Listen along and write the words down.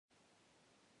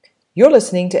You're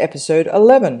listening to episode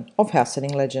 11 of House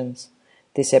Sitting Legends.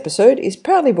 This episode is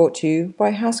proudly brought to you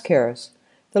by House Carers,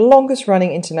 the longest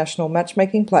running international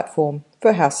matchmaking platform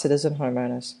for house sitters and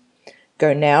homeowners.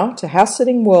 Go now to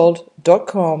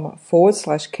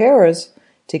housesittingworld.com/carers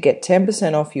to get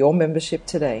 10% off your membership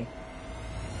today.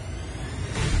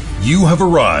 You have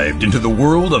arrived into the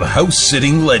world of House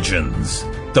Sitting Legends,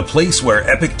 the place where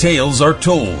epic tales are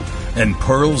told and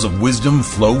pearls of wisdom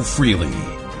flow freely.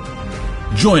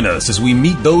 Join us as we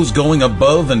meet those going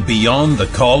above and beyond the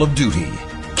call of duty,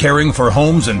 caring for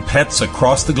homes and pets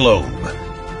across the globe.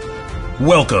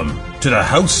 Welcome to the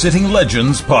House Sitting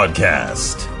Legends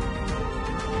podcast.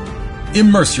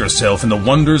 Immerse yourself in the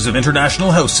wonders of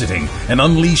international house sitting and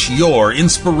unleash your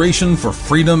inspiration for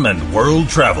freedom and world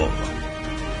travel.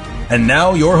 And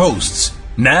now your hosts,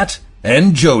 Nat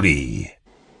and Jody.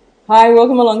 Hi,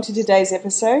 welcome along to today's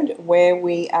episode where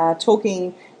we are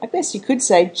talking, I guess you could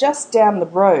say, just down the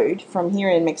road from here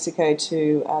in Mexico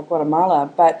to Guatemala,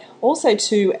 but also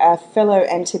to our fellow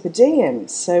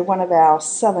Antipodeans. So one of our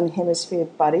Southern Hemisphere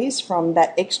buddies from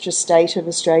that extra state of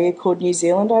Australia called New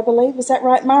Zealand, I believe. Is that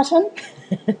right, Martin?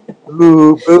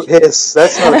 Ooh, yes,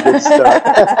 that's not a good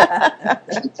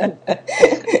start.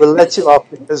 We'll let you off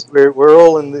because we're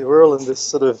all in this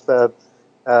sort of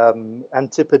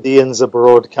Antipodeans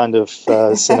abroad kind of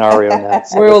scenario now.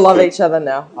 So We all love each other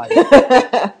now.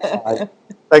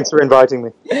 Thanks for inviting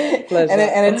me. Pleasure.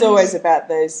 And it's always about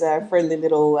those friendly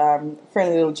little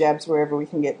jabs wherever we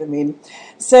can get them in.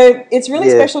 So it's really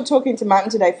special talking to Martin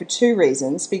today for two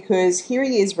reasons, because here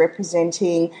he is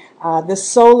representing the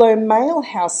solo male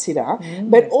house sitter,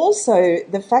 but also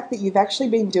the fact that you've actually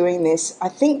been doing this. I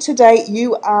think today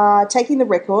you are taking the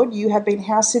record. You have been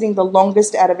house sitting the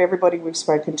longest out of everybody we've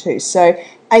spoken to. So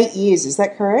 8 years, is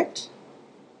that correct?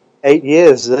 8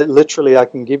 years. Literally, I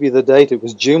can give you the date. It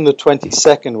was June the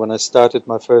 22nd when I started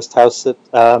my first house sit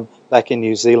back in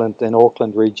New Zealand in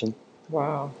Auckland region.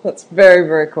 Wow, that's very,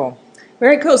 very cool.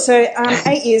 Very cool. So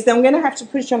 8 years. Then I'm going to have to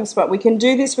push you on the spot. We can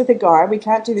do this with a guy. We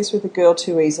can't do this with a girl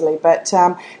too easily. But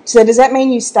so does that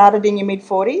mean you started in your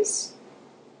mid-40s?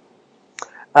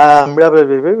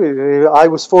 I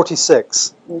was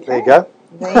 46. Okay. There you go.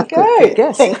 There you go. Good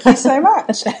guess. Thank you so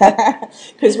much.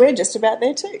 Because we're just about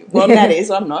there too. Well, that is,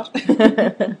 I'm not.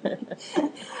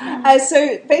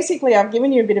 So basically, I've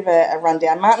given you a bit of a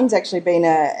rundown. Martin's actually been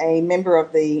a member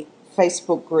of the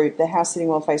Facebook group, the House Sitting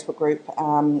World Facebook group,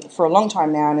 for a long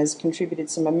time now, and has contributed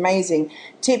some amazing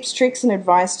tips, tricks, and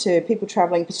advice to people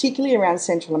travelling, particularly around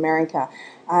Central America.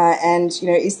 And, you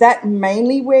know, is that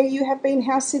mainly where you have been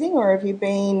house sitting, or have you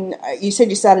been, you said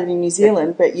you started in New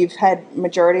Zealand, but you've had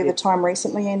majority of the time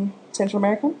recently in Central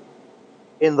America?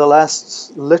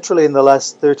 Literally in the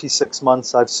last 36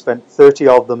 months, I've spent 30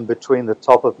 of them between the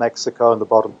top of Mexico and the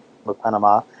bottom of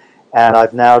Panama. And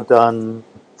I've now done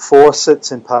 4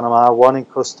 sits in Panama, 1 in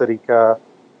Costa Rica,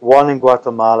 1 in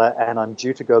Guatemala, and I'm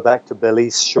due to go back to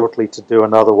Belize shortly to do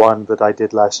another one that I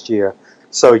did last year.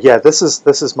 So yeah, this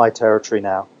is my territory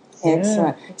now.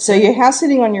 Excellent. So you're house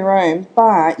sitting on your own,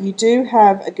 but you do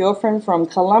have a girlfriend from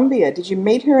Colombia. Did you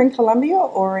meet her in Colombia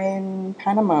or in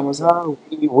Panama? Was it? No,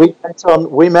 we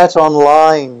met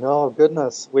online. Oh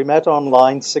goodness, we met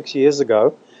online 6 years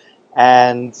ago,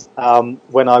 and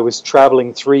when I was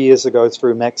traveling 3 years ago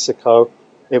through Mexico,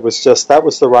 it was just that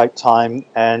was the right time,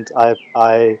 and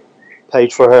I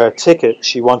paid for her a ticket.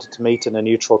 She wanted to meet in a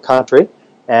neutral country.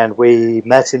 And we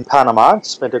met in Panama,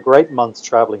 spent a great month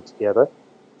traveling together,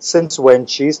 since when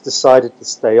she's decided to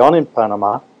stay on in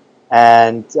Panama.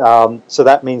 And so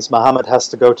that means Mohammed has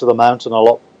to go to the mountain a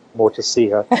lot more to see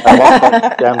her. I want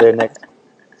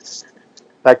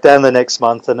back down the next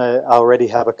month, and I already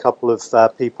have a couple of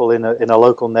people in a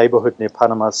local neighborhood near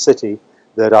Panama City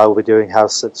that I will be doing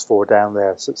house sits for down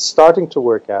there. So it's starting to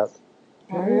work out.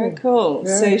 Very cool.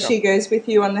 So she goes with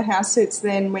you on the house sits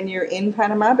then when you're in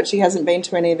Panama, but she hasn't been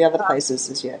to any of the other places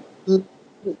as yet?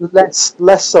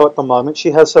 Less so at the moment.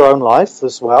 She has her own life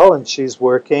as well, and she's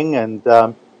working, and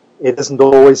it isn't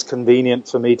always convenient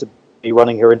for me to be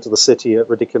running her into the city at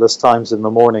ridiculous times in the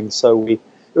morning. So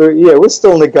we're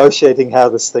still negotiating how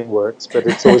this thing works, but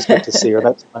it's always good to see her.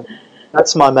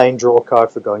 That's my main draw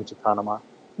card for going to Panama.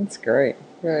 That's great.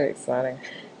 Very exciting.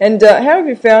 And how have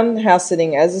you found house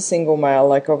sitting as a single male?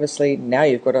 Like, obviously, now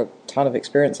you've got a ton of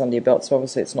experience under your belt, so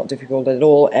obviously it's not difficult at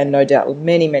all, and no doubt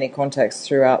many, many contacts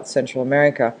throughout Central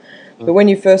America. But when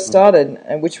you first started,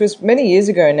 and which was many years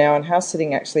ago now, and house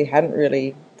sitting actually hadn't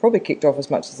really probably kicked off as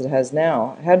much as it has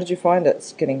now, how did you find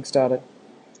it getting started?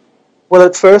 Well,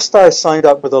 at first I signed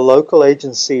up with a local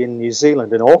agency in New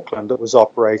Zealand, in Auckland, that was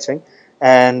operating,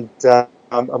 and am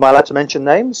I allowed to mention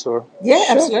names? Or? Yeah,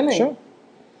 absolutely. Sure.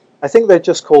 I think they're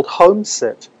just called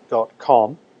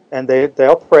homesit.com, and they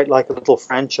operate like a little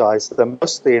franchise. They're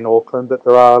mostly in Auckland, but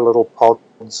there are little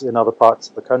pods in other parts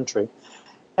of the country.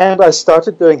 And I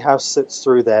started doing house sits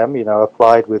through them,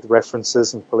 applied with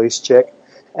references and police check.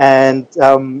 And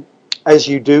as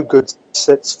you do good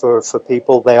sits for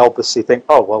people, they obviously think,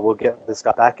 oh, well, we'll get this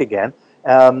guy back again.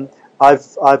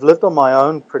 I've lived on my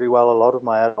own pretty well a lot of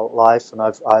my adult life, and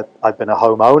I've been a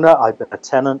homeowner, I've been a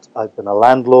tenant, I've been a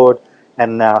landlord,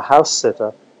 and now a house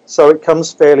sitter. So it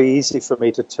comes fairly easy for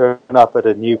me to turn up at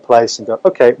a new place and go,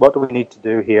 okay, what do we need to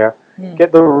do here?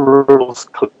 Get the rules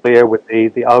clear with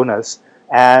the owners,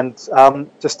 and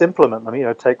just implement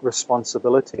them, take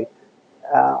responsibility.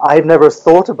 I've never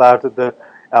thought about it that,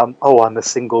 I'm a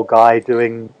single guy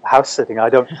doing house sitting. I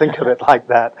don't think of it like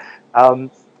that.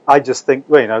 I just think,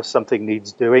 if something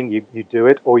needs doing, you do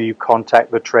it, or you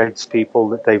contact the tradespeople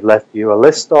that they've left you a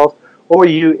list of, or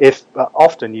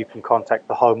often you can contact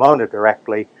the homeowner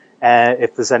directly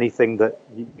if there's anything that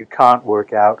you can't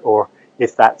work out, or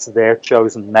if that's their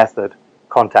chosen method,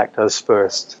 contact us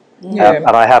first. Yeah. And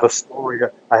I have a story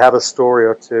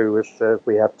or two if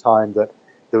we have time, that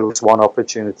there was one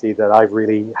opportunity that I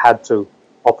really had to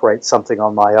operate something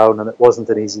on my own, and it wasn't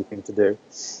an easy thing to do.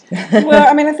 Well,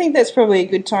 I think that's probably a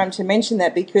good time to mention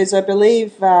that, because I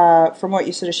believe from what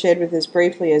you sort of shared with us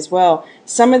briefly as well,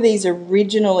 some of these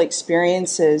original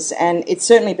experiences, and it's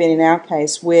certainly been in our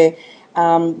case, where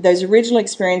those original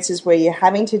experiences where you're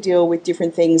having to deal with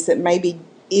different things that maybe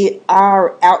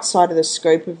are outside of the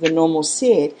scope of the normal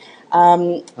sit,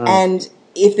 and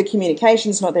if the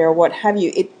communication's not there or what have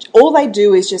you, all they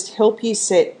do is just help you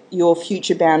set your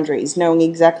future boundaries, knowing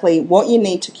exactly what you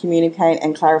need to communicate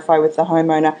and clarify with the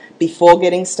homeowner before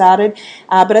getting started.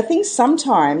 But I think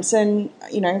sometimes, and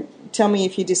tell me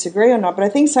if you disagree or not, but I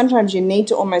think sometimes you need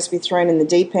to almost be thrown in the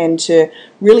deep end to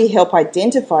really help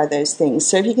identify those things.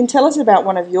 So if you can tell us about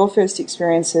one of your first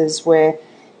experiences where,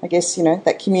 I guess,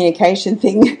 that communication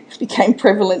thing became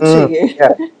prevalent to you.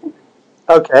 Yeah.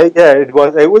 Okay, yeah,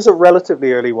 it was a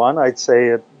relatively early one, I'd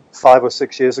say 5 or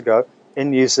 6 years ago, in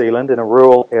New Zealand, in a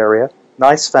rural area.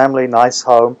 Nice family, nice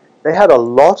home. They had a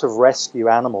lot of rescue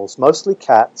animals, mostly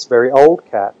cats, very old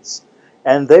cats.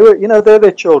 And they were, they're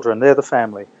their children, they're the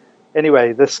family.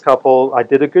 Anyway, this couple, I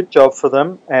did a good job for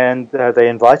them, and they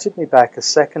invited me back a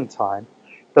second time.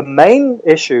 The main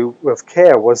issue of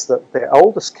care was that their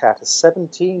oldest cat, a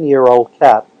 17-year-old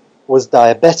cat, was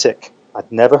diabetic. I'd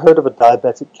never heard of a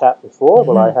diabetic cat before,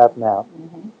 but I have now.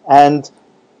 And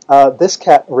this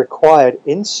cat required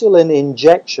insulin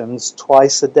injections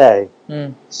twice a day.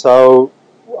 So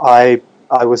I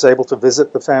was able to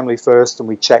visit the family first, and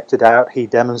we checked it out. He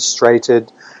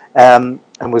demonstrated and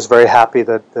was very happy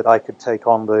that I could take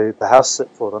on the house sit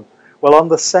for them. Well, on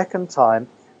the second time,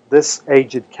 this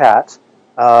aged cat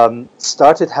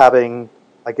started having,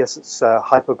 I guess it's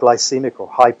hypoglycemic or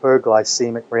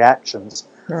hyperglycemic reactions.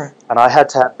 Right. And I had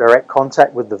to have direct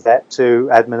contact with the vet to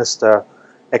administer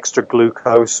extra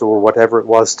glucose or whatever it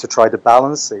was to try to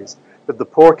balance these. But the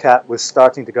poor cat was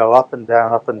starting to go up and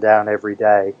down every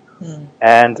day.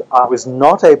 And I was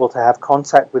not able to have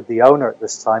contact with the owner at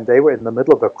this time. They were in the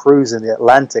middle of a cruise in the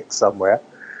Atlantic somewhere.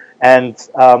 And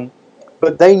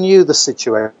but they knew the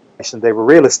situation. They were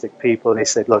realistic people, and they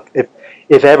said, look,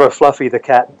 if ever Fluffy the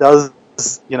cat does,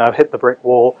 hit the brick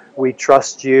wall, we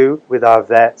trust you with our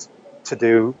vet to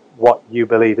do what you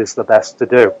believe is the best to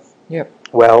do. Yep.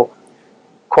 Well,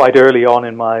 quite early on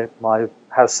in my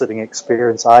house-sitting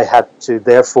experience, I had to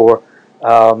therefore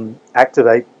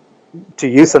activate to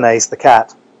euthanize the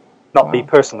cat. Not me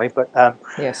personally, but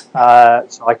yes.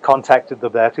 So I contacted the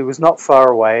vet, who was not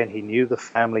far away, and he knew the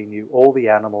family, knew all the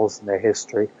animals and their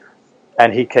history,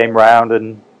 and he came round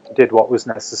and did what was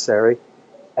necessary.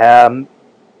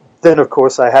 Then, of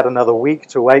course, I had another week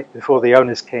to wait before the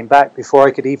owners came back, before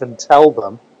I could even tell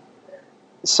them.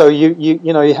 So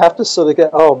you have to sort of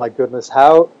get, oh my goodness,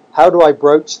 how do I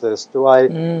broach this? Do I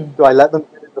let them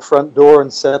get in the front door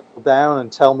and settle down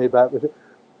and tell me about it?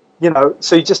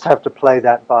 So you just have to play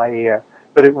that by ear.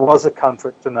 But it was a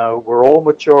comfort to know we're all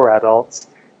mature adults.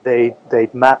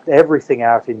 They'd mapped everything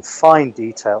out in fine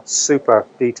detail, super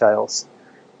details.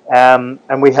 And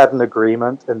we had an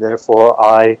agreement, and therefore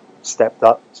I stepped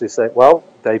up to say, well,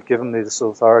 they've given me this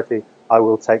authority, I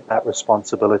will take that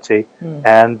responsibility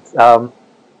and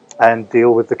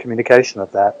deal with the communication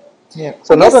of that. Yeah.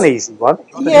 So not an easy one.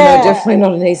 No, definitely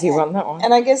not an easy one, that one.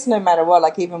 And I guess no matter what,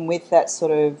 like even with that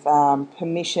sort of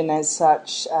permission as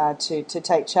such to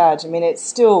take charge, I mean, it's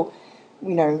still,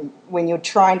 when you're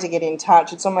trying to get in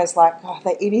touch, it's almost like,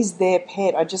 it is their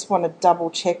pet. I just want to double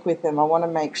check with them. I want to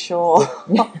make sure.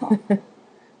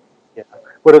 Yeah.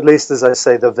 But at least, as I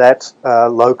say, the vet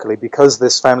locally, because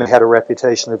this family had a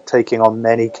reputation of taking on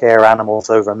many care animals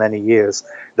over many years,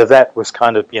 the vet was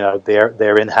kind of,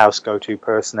 their in-house go-to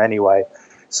person anyway.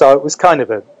 So it was kind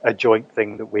of a joint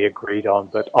thing that we agreed on.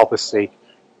 But obviously,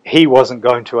 he wasn't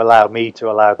going to allow me to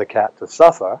allow the cat to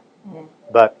suffer. Mm.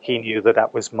 But he knew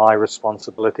that was my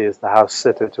responsibility as the house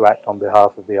sitter to act on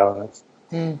behalf of the owners.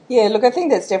 Mm. Yeah, look, I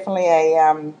think that's definitely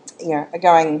a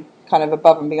going kind of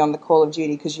above and beyond the call of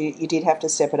duty, because you did have to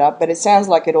step it up. But it sounds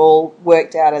like it all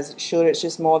worked out as it should. It's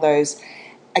just more those,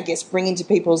 I guess, bringing to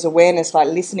people's awareness, like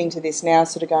listening to this now,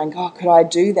 sort of going, oh, could I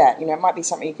do that? It might be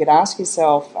something you could ask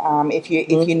yourself if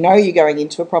you know you're going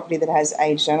into a property that has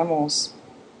aged animals.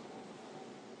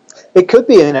 It could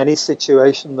be in any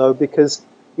situation, though, because,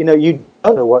 you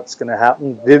don't know what's going to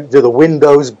happen. Do the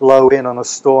windows blow in on a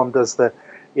storm? Do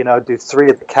 3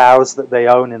 of the cows that they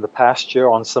own in the pasture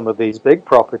on some of these big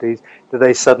properties, do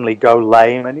they suddenly go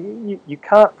lame? And you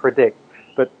can't predict.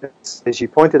 But as you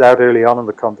pointed out early on in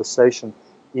the conversation,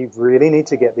 you really need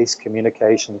to get these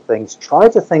communication things. Try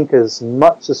to think as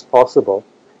much as possible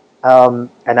and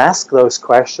ask those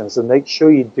questions and make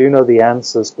sure you do know the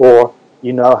answers, or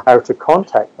you know how to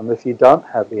contact them if you don't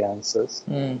have the answers.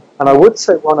 Mm. And I would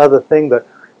say one other thing, that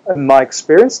in my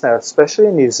experience now, especially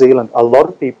in New Zealand, a lot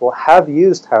of people have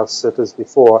used house sitters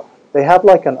before. They have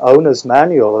like an owner's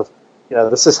manual of,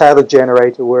 this is how the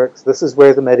generator works, this is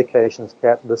where the medication's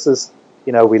kept, this is,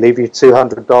 we leave you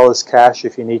 $200 cash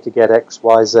if you need to get X,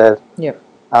 Y, Z. Yep.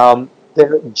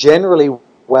 They're generally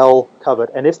well covered.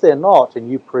 And if they're not,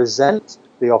 and you present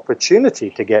the opportunity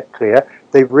to get clear,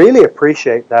 they really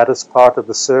appreciate that as part of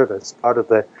the service, part of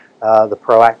the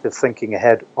proactive thinking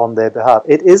ahead on their behalf.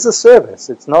 It is a service.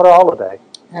 It's not a holiday.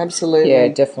 Absolutely. Yeah,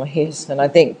 it definitely is. And I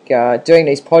think doing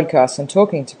these podcasts and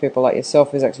talking to people like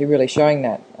yourself is actually really showing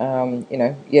that.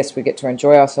 Yes, we get to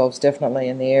enjoy ourselves definitely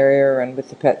in the area and with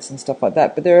the pets and stuff like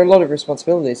that, but there are a lot of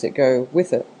responsibilities that go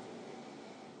with it.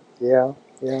 Yeah,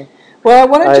 yeah. Well, I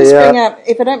want to just bring up,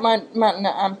 if I don't mind, Martin,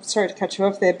 I'm sorry to cut you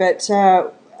off there, but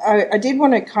I did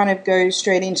want to kind of go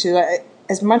straight into,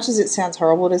 as much as it sounds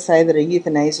horrible to say that a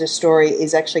euthanasia story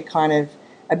is actually kind of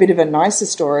a bit of a nicer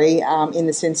story in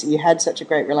the sense that you had such a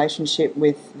great relationship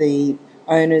with the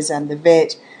owners and the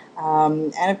vet,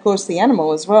 and of course the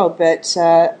animal as well. But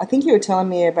I think you were telling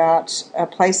me about a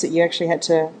place that you actually had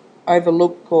to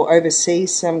overlook or oversee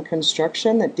some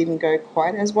construction that didn't go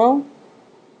quite as well.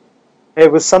 It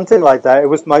was something like that. It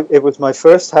was my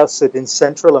first house sit in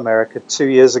Central America 2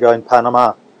 years ago in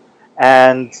Panama,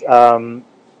 and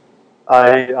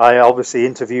I obviously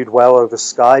interviewed well over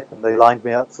Skype, and they lined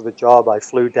me up for the job. I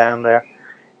flew down there,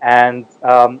 and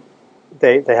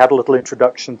they had a little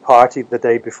introduction party the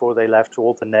day before they left to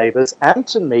all the neighbors, and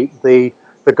to meet the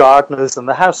gardeners and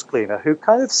the house cleaner, who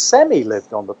kind of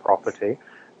semi-lived on the property.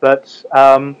 But,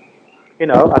 and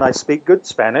I speak good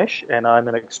Spanish, and I'm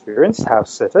an experienced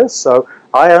house sitter, so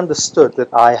I understood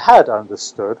that I had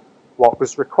understood what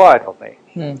was required of me.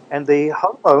 And the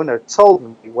homeowner told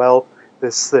me, well,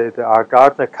 our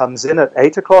gardener comes in at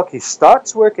 8 o'clock, he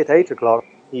starts work at 8 o'clock,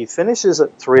 he finishes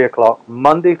at 3 o'clock,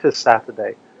 Monday to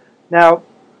Saturday. Now,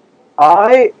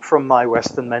 I, from my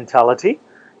Western mentality,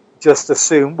 just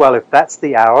assume, well, if that's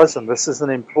the hours and this is an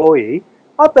employee,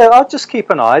 I'll just keep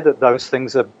an eye that those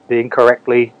things are being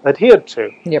correctly adhered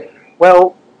to. Yep.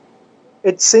 Well,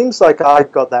 it seems like I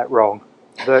got that wrong,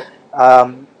 that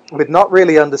with not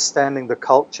really understanding the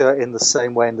culture in the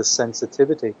same way and the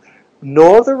sensitivity,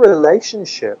 nor the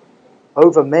relationship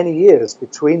over many years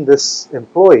between this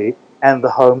employee and the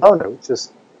homeowner, which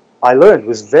is, I learned,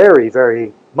 was very,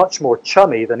 very much more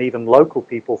chummy than even local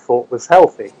people thought was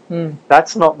healthy.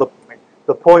 That's not the point.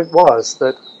 The point was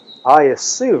that I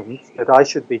assumed that I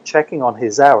should be checking on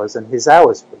his hours, and his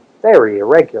hours were very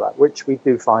irregular, which we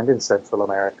do find in Central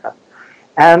America.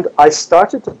 And I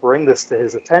started to bring this to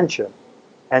his attention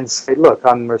and say, look,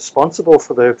 I'm responsible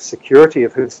for the security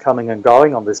of who's coming and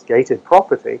going on this gated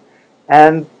property.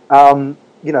 And,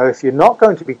 if you're not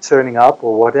going to be turning up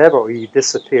or whatever, or you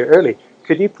disappear early,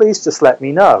 could you please just let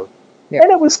me know? Yep.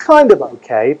 And it was kind of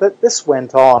okay, but this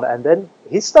went on, and then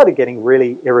he started getting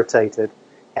really irritated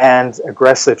and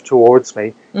aggressive towards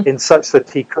me in such that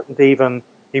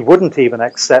he wouldn't even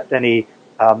accept any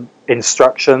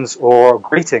instructions or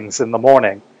greetings in the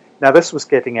morning. Now, this was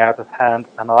getting out of hand,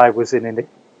 and I was in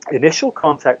initial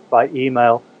contact by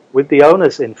email with the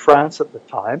owners in France at the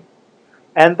time,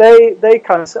 and they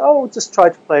kind of said, oh, just try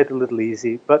to play it a little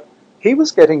easy, but he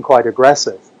was getting quite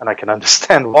aggressive, and I can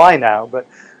understand why now, but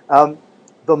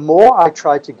the more I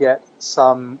tried to get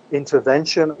some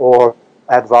intervention or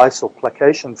advice or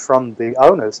placation from the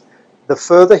owners, the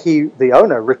further the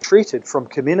owner retreated from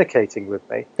communicating with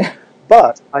me.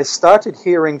 But I started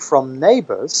hearing from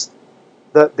neighbors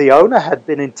that the owner had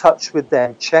been in touch with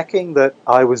them, checking that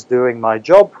I was doing my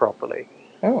job properly.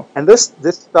 Oh. And this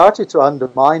started to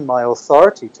undermine my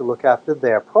authority to look after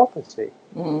their property.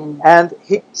 And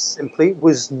he simply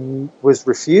was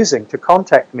refusing to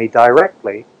contact me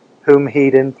directly, whom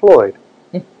he'd employed.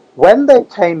 When they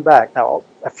came back, now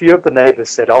a few of the neighbors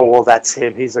said, "Oh, well, that's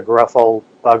him. He's a gruff old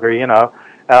bugger, you know."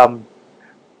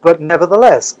 But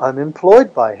nevertheless, I'm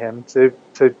employed by him to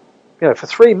for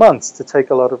 3 months to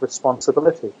take a lot of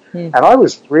responsibility. And I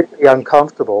was really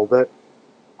uncomfortable that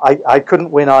I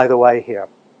couldn't win either way here.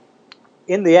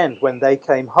 In the end, when they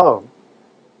came home,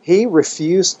 he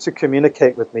refused to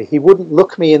communicate with me. He wouldn't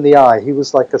look me in the eye. He was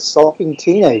like a sulking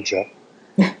teenager.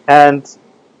 And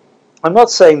I'm not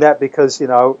saying that because,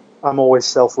 I'm always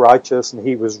self-righteous and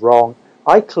he was wrong.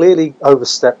 I clearly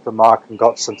overstepped the mark and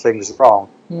got some things wrong.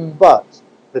 But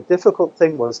the difficult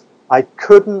thing was I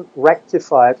couldn't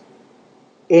rectify it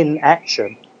in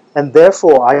action. And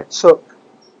therefore, I took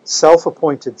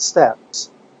self-appointed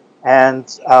steps and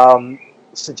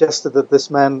suggested that this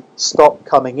man stop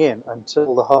coming in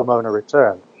until the homeowner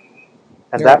returned.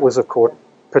 And that was, of course,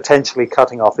 potentially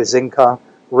cutting off his income,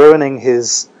 ruining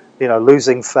his,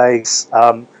 losing face,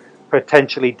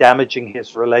 potentially damaging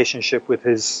his relationship with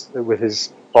his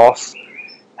boss.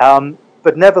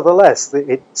 But nevertheless,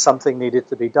 something needed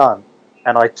to be done.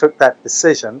 And I took that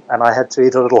decision, and I had to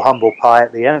eat a little humble pie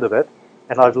at the end of it.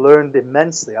 And I've learned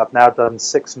immensely. I've now done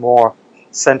 6 more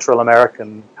Central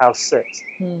American house sits.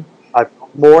 I've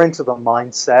got more into the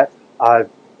mindset. I've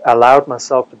allowed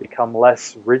myself to become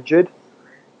less rigid.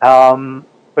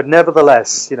 But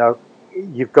nevertheless,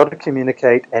 you've got to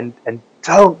communicate and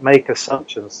don't make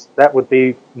assumptions. That would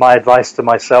be my advice to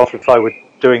myself if I were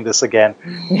doing this again.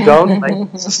 Don't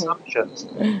make assumptions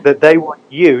that they want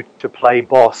you to play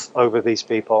boss over these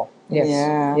people.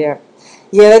 Yes.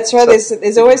 Yeah, that's right.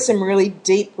 There's always some really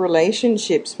deep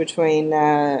relationships between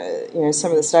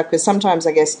some of the stuff, because sometimes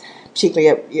I guess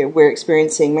particularly we're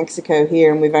experiencing Mexico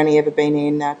here, and we've only ever been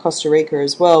in Costa Rica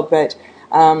as well, but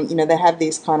they have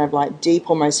these kind of like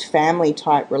deep, almost family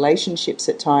type relationships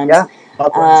at times. Yeah,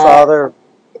 mother and father.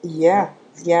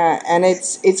 Yeah, and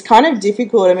it's kind of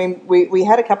difficult. I mean, we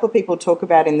had a couple of people talk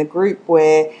about in the group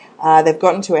where they've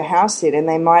gotten to a house sit and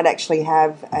they might actually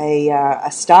have a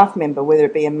staff member, whether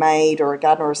it be a maid or a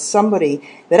gardener or somebody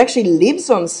that actually lives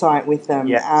on site with them.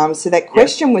 Yes. So that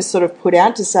question was sort of put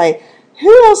out to say,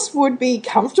 who else would be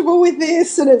comfortable with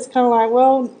this? And it's kind of like,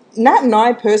 well, Nat and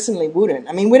I personally wouldn't.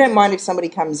 I mean, we don't mind if somebody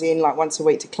comes in like once a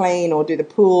week to clean or do the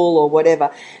pool or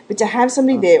whatever, but to have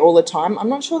somebody there all the time, I'm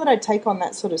not sure that I'd take on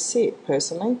that sort of sit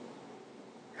personally.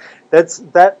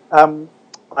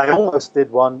 I almost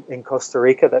did one in Costa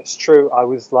Rica. That's true. I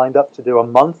was lined up to do a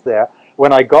month there.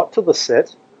 When I got to the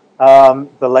sit,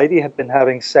 the lady had been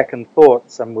having second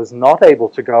thoughts and was not able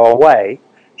to go away.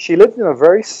 She lived in a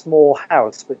very small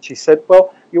house, but she said,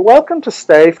 well, you're welcome to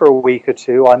stay for a week or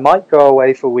two. I might go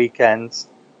away for weekends.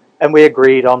 And we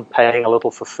agreed on paying a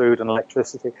little for food and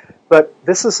electricity. But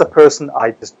this is a person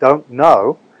I just don't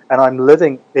know, and I'm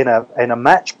living in a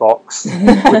matchbox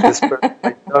with this person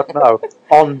I don't know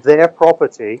on their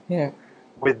property,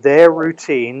 with their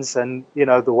routines and,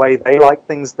 the way they like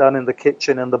things done in the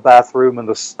kitchen and the bathroom and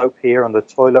the soap here and the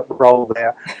toilet roll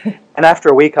there. And after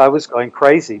a week, I was going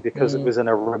crazy because it was in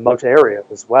a remote area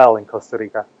as well in Costa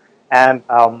Rica. And,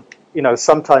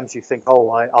 sometimes you think, oh,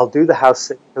 I'll do the house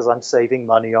sit because I'm saving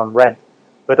money on rent.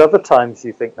 But other times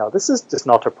you think, no, this is just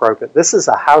not appropriate. This is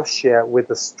a house share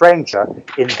with a stranger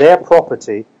in their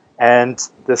property, and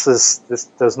this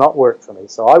does not work for me.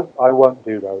 So I won't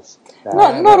do those.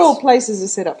 Not all places are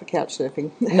set up for couch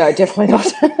surfing. No, definitely not.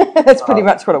 That's pretty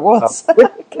much what it was.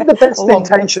 With the best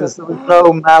intentions, there was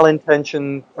no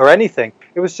malintention or anything.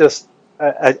 It was just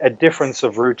a difference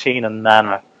of routine and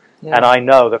manner. Yeah. And I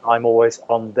know that I'm always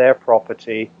on their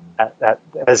property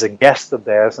as a guest of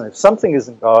theirs, and if something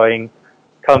isn't going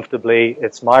comfortably,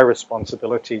 it's my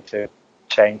responsibility to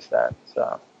change that.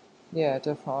 So. Yeah,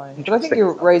 definitely. But I think you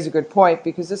raise a good point,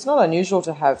 because it's not unusual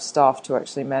to have staff to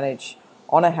actually manage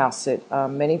on a house sit.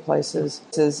 Many places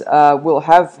will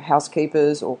have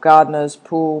housekeepers or gardeners,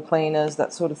 pool cleaners,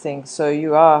 that sort of thing. So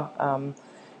you are,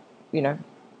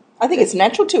 I think it's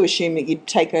natural to assume that you'd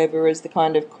take over as the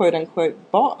kind of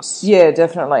quote-unquote boss. Yeah,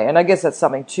 definitely. And I guess that's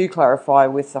something to clarify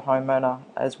with the homeowner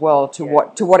as well. To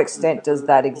what extent does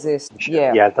that exist?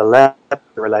 Yeah, the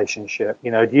relationship.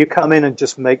 Do you come in and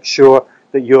just make sure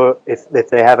that if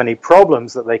they have any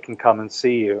problems, that they can come and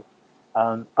see you?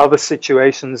 Other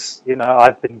situations,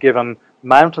 I've been given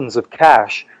mountains of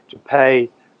cash to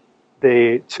pay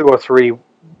the 2 or 3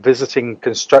 visiting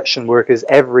construction workers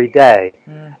every day,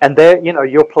 and there,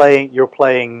 you're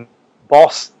playing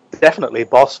boss, definitely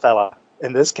boss fella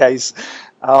in this case.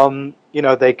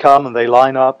 They come and they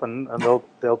line up and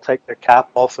they'll take their cap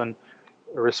off and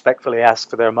respectfully ask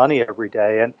for their money every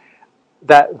day, and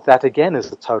that again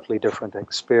is a totally different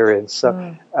experience.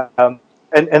 So,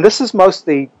 and this is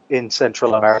mostly in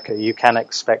Central America. You can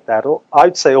expect that.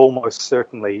 I'd say almost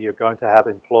certainly you're going to have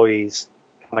employees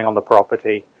coming on the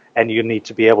property, and you need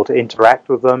to be able to interact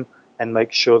with them and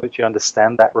make sure that you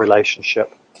understand that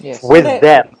relationship with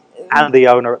them and the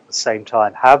owner at the same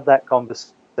time. Have that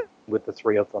conversation with the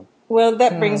three of them. Well,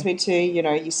 that brings me to,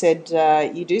 you said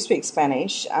you do speak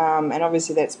Spanish, and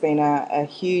obviously that's been a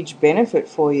huge benefit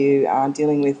for you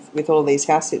dealing with all of these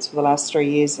house sits for the last 3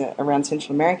 years around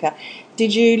Central America.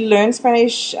 Did you learn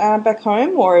Spanish back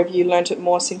home, or have you learnt it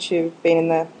more since you've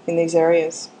been in these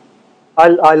areas?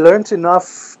 I learned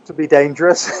enough to be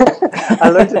dangerous. I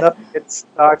learned enough to get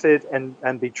started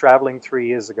and be traveling 3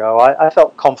 years ago. I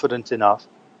felt confident enough.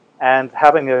 And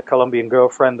having a Colombian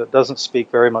girlfriend that doesn't speak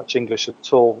very much English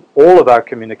at all of our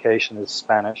communication is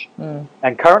Spanish.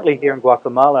 And currently here in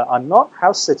Guatemala, I'm not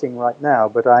house sitting right now,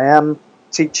 but I am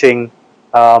teaching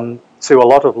to a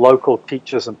lot of local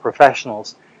teachers and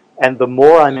professionals. And the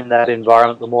more I'm in that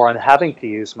environment, the more I'm having to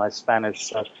use my Spanish.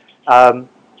 So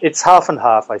it's half and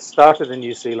half. I started in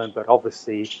New Zealand, but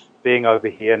obviously being over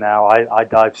here now, I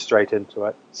dive straight into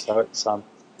it. So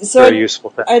it's very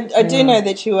useful. I do know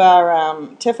that you are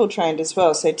TEFL trained as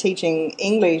well, so teaching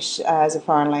English as a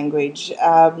foreign language.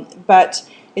 But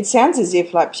it sounds as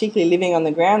if, like particularly living on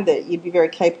the ground, that you'd be very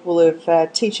capable of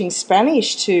teaching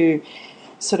Spanish to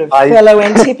sort of fellow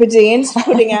Antipodeans,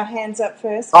 putting our hands up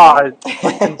first. I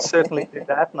can certainly do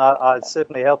that, and I'll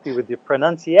certainly help you with your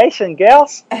pronunciation,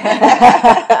 girls.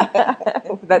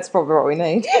 That's probably what we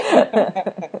need.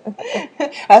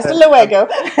 Hasta luego.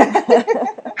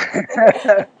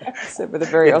 So with a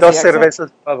very Aussie accent. Dos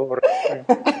cervezas, por favor.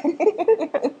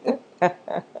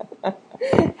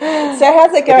 So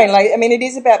how's it going? It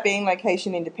is about being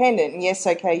location independent. And yes,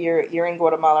 okay, you're in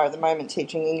Guatemala at the moment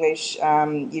teaching English.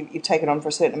 You've taken on for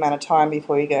a certain amount of time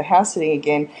before you go house sitting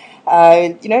again.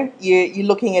 You're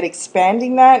looking at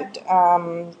expanding that.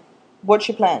 What's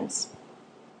your plans?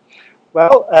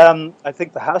 Well, I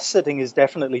think the house sitting is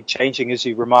definitely changing, as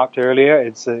you remarked earlier.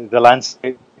 It's the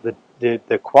landscape,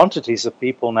 the quantities of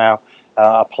people now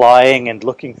applying and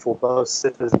looking for both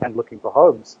sitters and looking for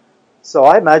homes. So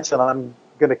I imagine I'm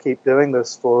going to keep doing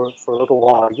this for a little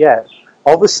while yet.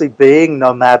 Obviously, being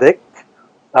nomadic,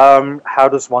 how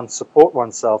does one support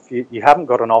oneself? You haven't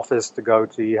got an office to go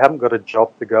to. You haven't got a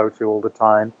job to go to all the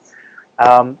time.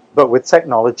 But with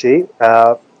technology,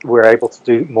 we're able to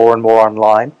do more and more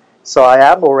online. So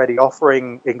I am already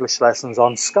offering English lessons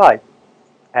on Skype.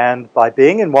 And by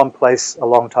being in one place a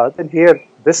long time, I've been here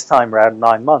this time around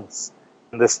 9 months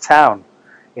in this town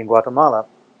in Guatemala.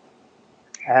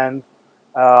 And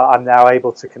I'm now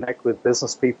able to connect with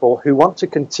business people who want to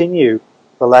continue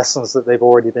the lessons that they've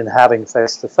already been having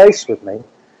face-to-face with me.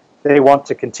 They want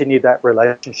to continue that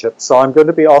relationship. So I'm going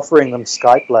to be offering them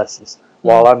Skype lessons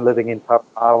while I'm living in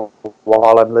Papua,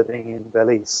 while I'm living in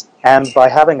Belize. And by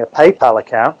having a PayPal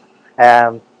account,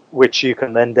 which you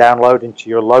can then download into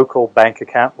your local bank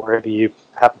account, wherever you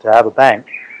happen to have a bank,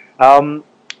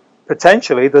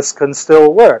 potentially this can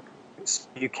still work.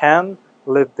 You can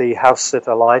live the house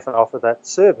sitter life and offer that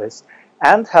service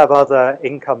and have other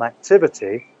income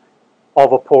activity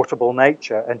of a portable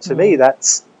nature. And to me,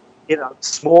 that's,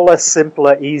 smaller,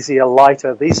 simpler, easier,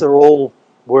 lighter. These are all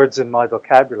words in my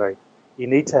vocabulary. You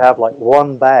need to have like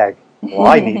one bag. Well,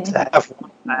 I need to have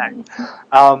one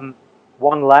bag,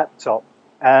 one laptop,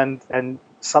 and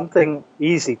something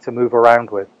easy to move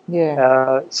around with.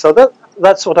 Yeah. So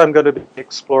that's what I'm going to be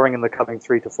exploring in the coming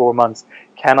 3 to 4 months.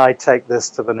 Can I take this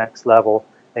to the next level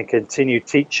and continue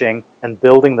teaching and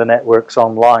building the networks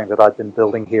online that I've been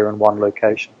building here in one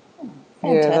location?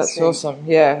 Fantastic. Yeah, that's awesome.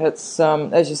 Yeah, it's,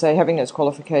 as you say, having those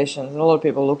qualifications. And a lot of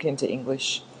people look into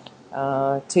English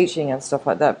teaching and stuff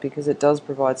like that because it does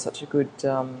provide such a good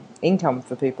income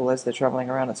for people as they're travelling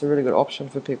around. It's a really good option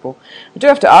for people. I do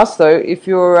have to ask, though, if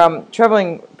you're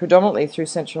travelling predominantly through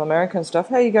Central America and stuff,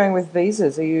 how are you going with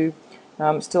visas? Are you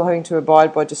still having to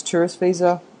abide by just tourist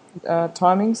visa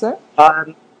timings there?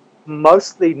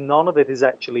 Mostly none of it is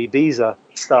actually visa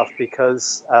stuff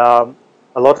because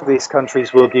a lot of these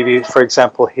countries will give you, for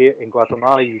example, here in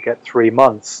Guatemala, you get 3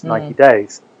 months, 90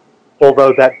 days.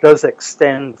 Although that does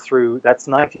extend through, that's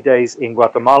 90 days in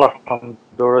Guatemala,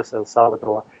 Honduras, El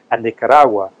Salvador, and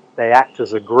Nicaragua. They act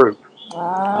as a group.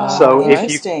 Ah, so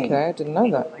interesting. Okay, I didn't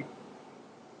know that.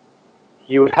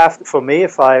 you would have to, for me,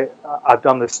 if I've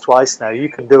done this twice now, you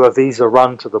can do a visa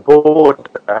run to the border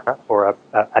or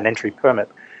an entry permit.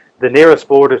 The nearest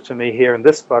border to me here in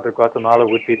this part of Guatemala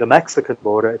would be the Mexican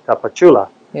border at Tapachula.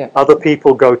 Yeah. Other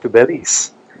people go to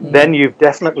Belize. Then you've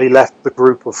definitely left the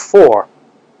group of 4.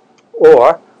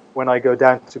 Or when I go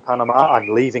down to Panama, I'm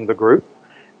leaving the group.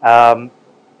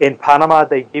 In Panama,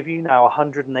 they give you now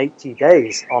 180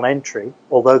 days on entry,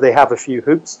 although they have a few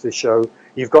hoops to show.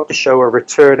 You've got to show a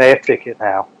return air ticket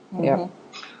now. Yeah.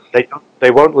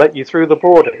 They won't let you through the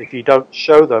border if you don't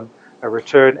show them a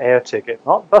return air ticket.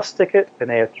 Not bus ticket,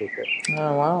 an air ticket.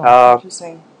 Oh, wow.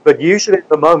 Interesting. But usually at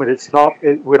the moment,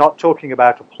 we're not talking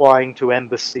about applying to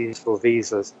embassies for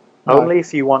visas. No. Only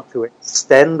if you want to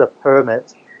extend a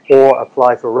permit or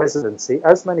apply for residency,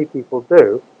 as many people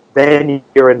do, then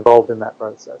you're involved in that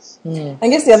process. I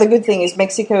guess the other good thing is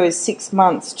Mexico is 6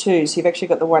 months too, so you've actually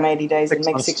got the 180 days 6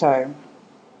 in months. Mexico.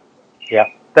 Yeah,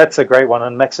 that's a great one.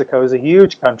 And Mexico is a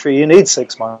huge country. You need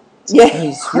 6 months. Yeah.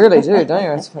 You really do, don't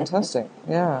you? It's fantastic.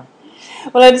 Yeah.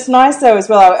 Well, it's nice though as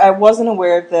well. I wasn't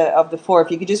aware of the 4.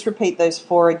 If you could just repeat those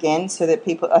 4 again, so that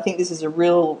people. I think this is a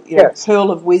real Yes.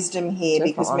 pearl of wisdom here,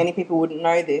 Definitely. because many people wouldn't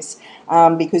know this.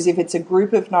 Because if it's a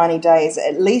group of 90 days,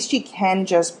 at least you can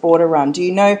just border run. Do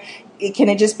you know? Can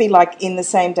it just be like in the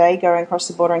same day going across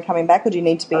the border and coming back, or do you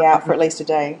need to be out for at least a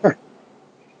day?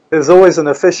 There's always an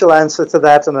official answer to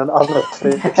that and an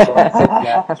unofficial answer to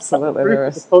that. Absolutely, there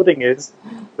is.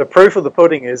 The proof of the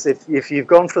pudding is if you've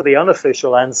gone for the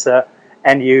unofficial answer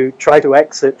and you try to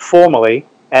exit formally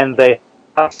and they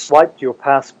have swiped your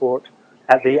passport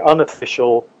at the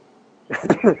unofficial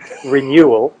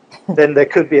renewal, then there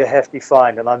could be a hefty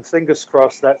fine. And I'm fingers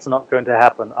crossed that's not going to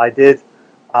happen. I did.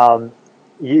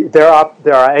 There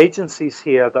are agencies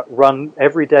here that run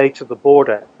every day to the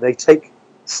border. They take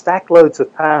stack loads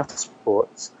of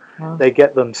passports. Wow. They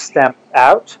get them stamped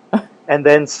out, and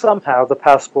then somehow the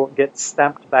passport gets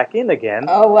stamped back in again.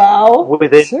 Oh wow!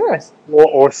 Within Serious?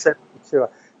 or 72 hours.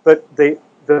 But the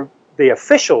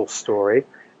official story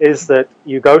is that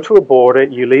you go to a border,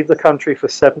 you leave the country for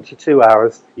 72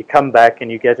 hours, you come back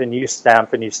and you get a new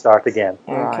stamp and you start again.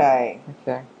 Okay.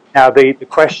 Okay. Now the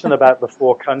question about the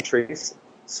 4 countries.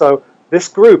 So this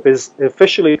group is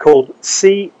officially called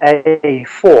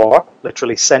CA4,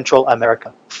 literally Central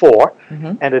America 4,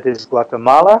 and it is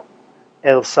Guatemala,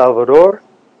 El Salvador,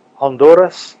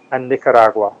 Honduras, and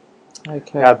Nicaragua.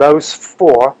 Okay. Now those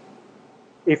 4,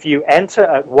 if you enter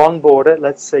at one border,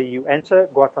 let's say you enter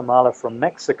Guatemala from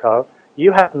Mexico,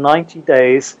 you have 90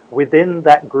 days within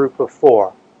that group of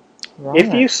 4. Right.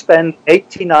 If you spend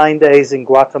 89 days in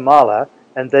Guatemala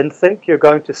and then think you're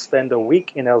going to spend a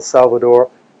week in El Salvador,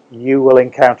 you will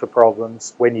encounter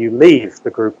problems when you leave the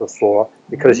group of 4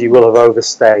 because you will have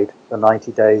overstayed the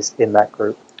 90 days in that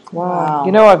group. Wow.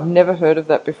 You know, I've never heard of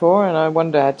that before, and I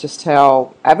wonder just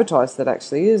how advertised that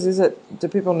actually is. Is it? Do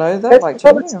people know that? It's Like,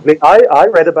 relatively- I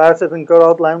read about it in Good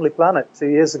Old Lonely Planet 2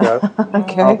 years ago.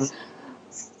 okay.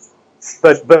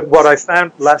 But what I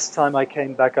found last time I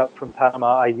came back up from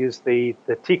Panama, I used the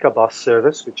Tika bus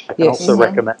service, which I can Yes. also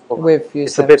recommend. We've used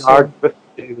It's a that bit too. hard to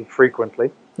do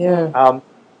frequently. Yeah.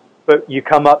 But you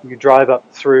come up, you drive up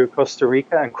through Costa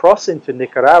Rica and cross into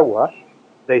Nicaragua.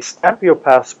 They stamp your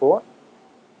passport.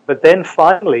 But then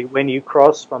finally, when you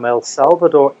cross from El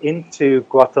Salvador into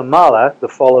Guatemala the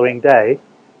following day,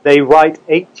 they write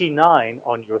 89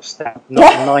 on your stamp,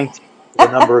 not 90, the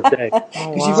number of days.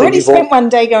 Because you've already spent one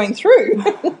day going through.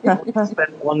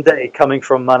 Spent one day coming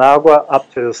from Managua up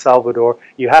to El Salvador.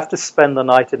 You have to spend the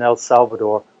night in El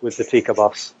Salvador with the Tika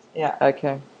bus. Yeah.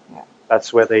 Okay.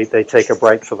 That's where they take a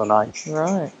break for the night.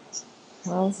 Right.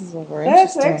 Well, this is all very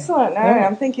That's interesting. excellent. No,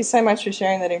 Yeah. thank you so much for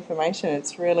sharing that information.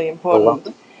 It's really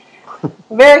important.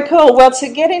 Very cool. Well, to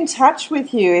get in touch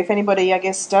with you, if anybody, I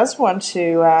guess, does want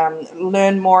to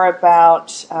learn more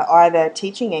about either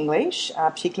teaching English,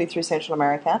 particularly through Central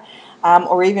America,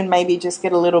 or even maybe just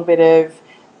get a little bit of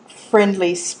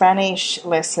friendly Spanish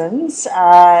lessons,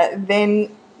 then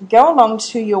go along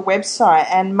to your website.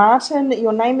 And Martin,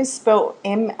 your name is spelled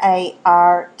Martin,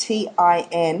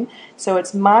 so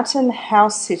it's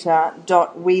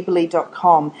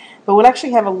martinhousesitter.weebly.com. But we'll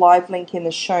actually have a live link in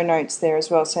the show notes there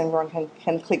as well, so everyone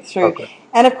can click through. Okay.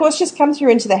 And of course, just come through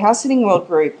into the House Sitting World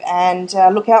group and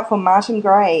look out for Martin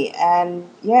Gray. And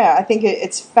yeah, I think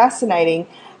it's fascinating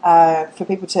for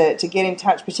people to get in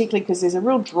touch, particularly because there's a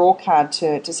real draw card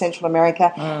to Central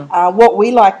America. What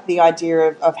we like the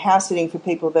idea of house sitting for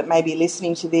people that may be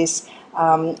listening to this,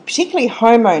 particularly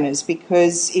homeowners,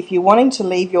 because if you're wanting to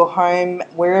leave your home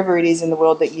wherever it is in the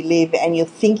world that you live and you're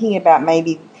thinking about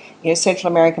maybe,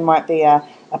 Central America might be a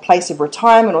a place of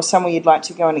retirement or somewhere you'd like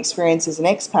to go and experience as an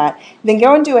expat, then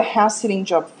go and do a house-sitting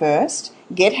job first.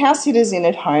 Get house sitters in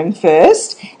at home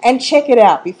first and check it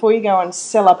out before you go and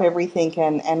sell up everything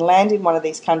and land in one of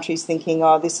these countries thinking,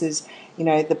 oh, this is,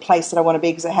 the place that I want to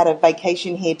be because I had a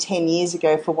vacation here 10 years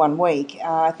ago for 1 week.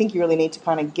 I think you really need to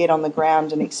kind of get on the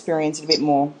ground and experience it a bit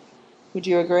more. Would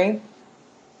you agree?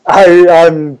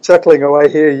 I'm chuckling away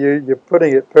here. You're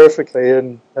putting it perfectly,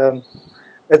 and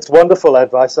it's wonderful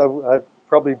advice. I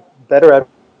probably better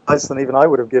advice than even I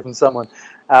would have given someone.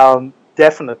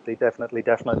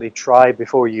 Definitely try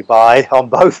before you buy on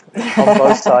both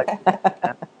sides.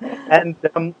 And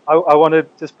I want to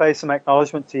just pay some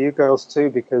acknowledgement to you girls too,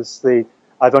 because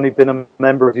I've only been a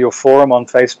member of your forum on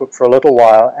Facebook for a little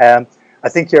while, and I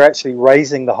think you're actually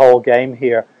raising the whole game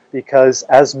here, because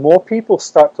as more people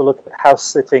start to look at house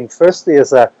sitting, firstly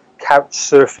as a couch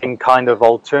surfing kind of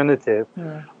alternative,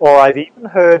 or I've even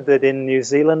heard that in New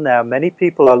Zealand now many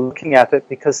people are looking at it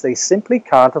because they simply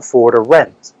can't afford a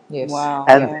rent. Yes. Wow.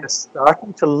 And they're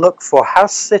starting to look for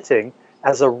house sitting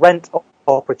as a rent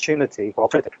opportunity,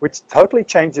 which totally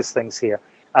changes things here.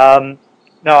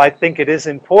 Now, I think it is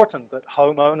important that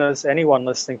homeowners, anyone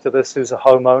listening to this who's a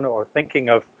homeowner or thinking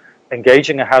of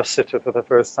engaging a house sitter for the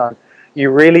first time,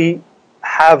 you really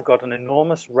have got an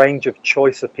enormous range of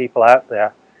choice of people out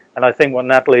there. And I think what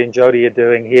Natalie and Jody are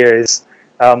doing here is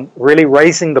really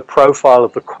raising the profile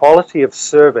of the quality of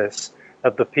service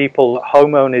of the people that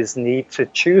homeowners need to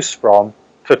choose from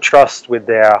to trust with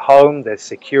their home, their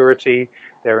security,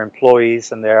 their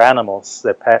employees, and their animals,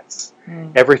 their pets,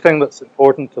 everything that's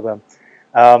important to them.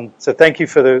 So thank you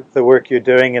for the work you're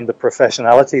doing and the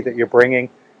professionality that you're bringing.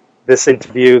 This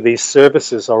interview, these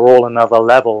services are all another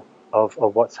level of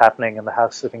what's happening in the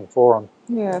house sitting forum.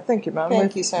 Yeah, thank you, Martin.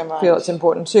 Thank you so much. I feel it's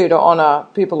important too to honour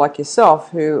people like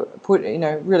yourself who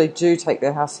really do take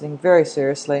their house sitting very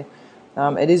seriously.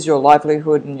 It is your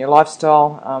livelihood and your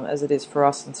lifestyle, as it is for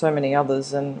us and so many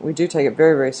others, and we do take it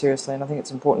very, very seriously, and I think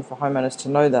it's important for homeowners to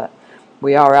know that.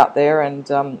 We are out there and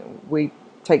we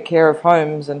take care of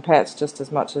homes and pets just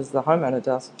as much as the homeowner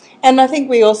does. And I think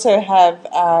we also have,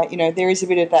 there is a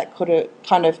bit of that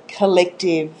kind of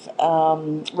collective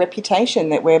reputation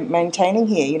that we're maintaining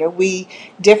here. We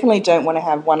definitely don't want to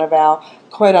have one of our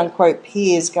quote-unquote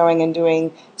peers going and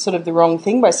doing sort of the wrong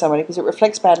thing by somebody, because it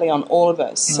reflects badly on all of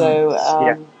us. So,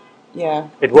 yeah.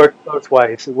 It works both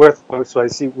ways.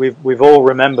 We've all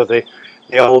remember the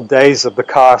old days of the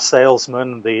car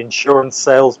salesman, the insurance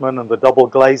salesman, and the double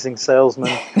glazing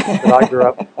salesman that I grew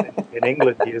up in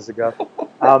England years ago.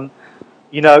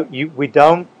 We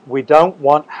don't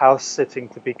want house sitting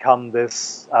to become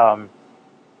this. I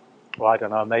don't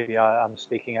know. Maybe I'm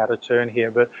speaking out of turn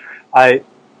here, but I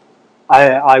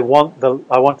want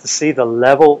to see the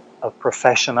level of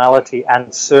professionality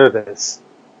and service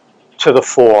to the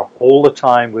fore all the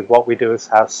time with what we do as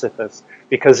house sitters.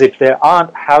 Because if there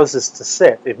aren't houses to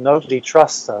sit, if nobody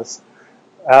trusts us,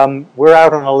 we're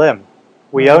out on a limb.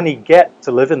 We only get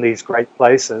to live in these great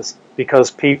places because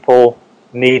people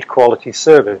need quality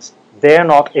service. They're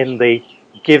not in the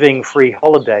giving free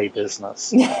holiday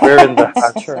business. We're in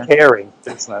the caring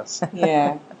business.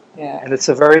 Yeah. And it's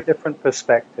a very different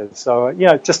perspective. So,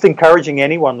 just encouraging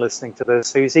anyone listening to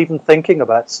this who's even thinking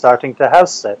about starting to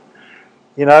house sit,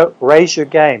 raise your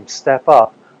game, step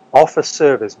up. Offer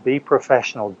service, be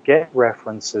professional, get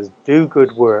references, do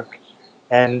good work,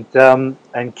 and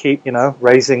keep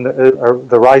raising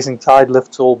the rising tide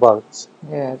lifts all boats.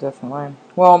 Yeah, definitely.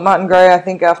 Well, Martin Gray, I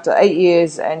think after 8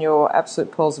 years and your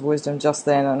absolute pearls of wisdom just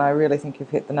then, and I really think you've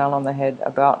hit the nail on the head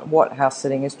about what house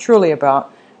sitting is truly about,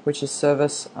 which is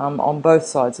service on both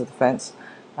sides of the fence.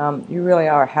 You really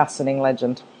are a house sitting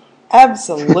legend.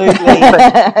 Absolutely.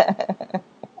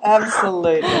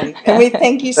 Absolutely. And we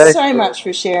thank you so much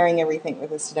for sharing everything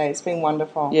with us today. It's been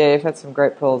wonderful. Yeah, you've had some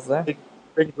great pearls there. It's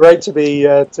been great to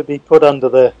be put under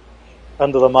the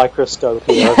microscope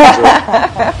here.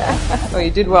 Well,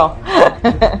 you did well.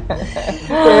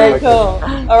 Very cool.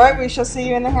 All right, we shall see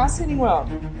you in the house sitting world.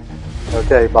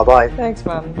 Okay, bye-bye. Thanks,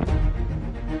 Martin.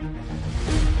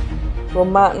 Well,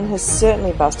 Martin has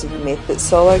certainly busted the myth that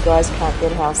solo guys can't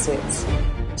get house sits.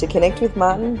 To connect with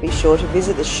Martin, be sure to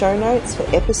visit the show notes for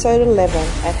episode 11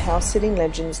 at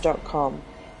housesittinglegends.com,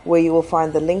 where you will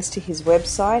find the links to his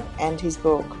website and his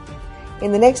book.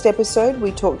 In the next episode,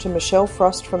 we talk to Michelle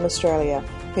Frost from Australia,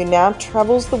 who now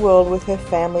travels the world with her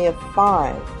family of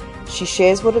 5. She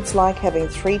shares what it's like having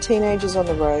 3 teenagers on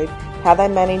the road, how they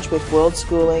manage with world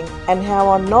schooling, and how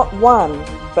on not 1,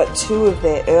 but 2 of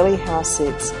their early house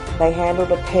sits, they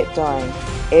handled a pet dying,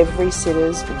 every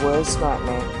sitter's worst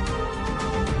nightmare.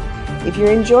 If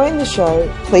you're enjoying the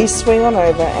show, please swing on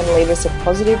over and leave us a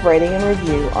positive rating and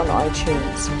review on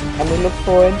iTunes. And we look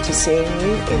forward to seeing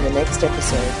you in the next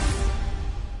episode.